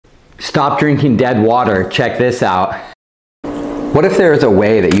Stop drinking dead water. Check this out. What if there was a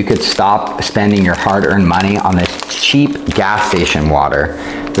way that you could stop spending your hard-earned money on this cheap gas station water?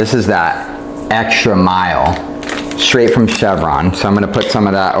 This is that extra mile, straight from Chevron. So I'm gonna put some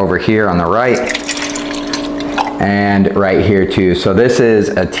of that over here on the right and right here too. So this is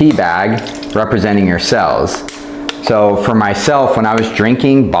a tea bag representing your cells. So for myself, when I was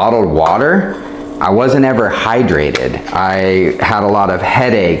drinking bottled water, I wasn't ever hydrated. I had a lot of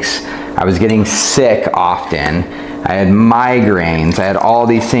headaches. I was getting sick often. I had migraines. I had all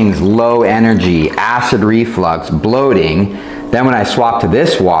these things, low energy, acid reflux, bloating. Then when I swapped to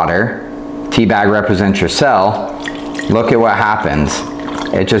this water, tea bag represents your cell, look at what happens.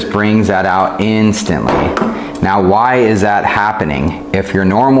 It just brings that out instantly. Now, why is that happening? If your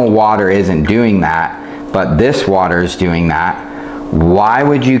normal water isn't doing that, but this water is doing that, why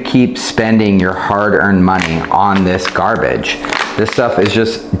would you keep spending your hard-earned money on this garbage? This stuff is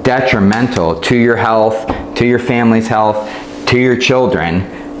just detrimental to your health, to your family's health, to your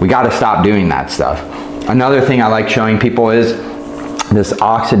children. We got to stop doing that stuff. Another thing I like showing people is this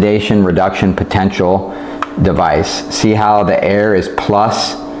oxidation reduction potential device. See how the air is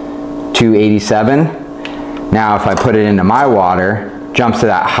plus 287? Now if I put it into my water, jumps to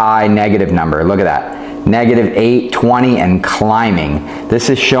that high negative number. Look at that. Negative 820 and climbing. This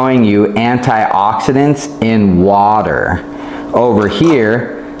is showing you antioxidants in water. Over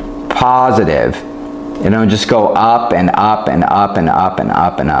here, positive. It'll just go up and up and up and up and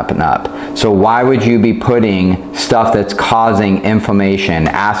up and up and up. So why would you be putting stuff that's causing inflammation,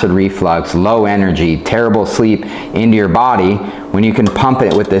 acid reflux, low energy, terrible sleep into your body when you can pump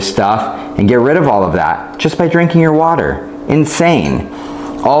it with this stuff and get rid of all of that just by drinking your water? Insane.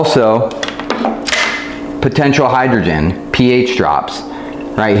 Also, potential hydrogen, pH drops.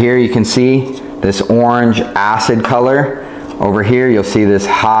 Right here you can see this orange acid color. Over here you'll see this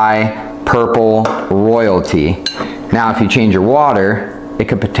high purple royalty. Now if you change your water, it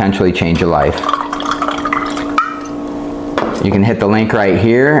could potentially change your life. You can hit the link right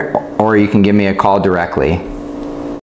here, or you can give me a call directly.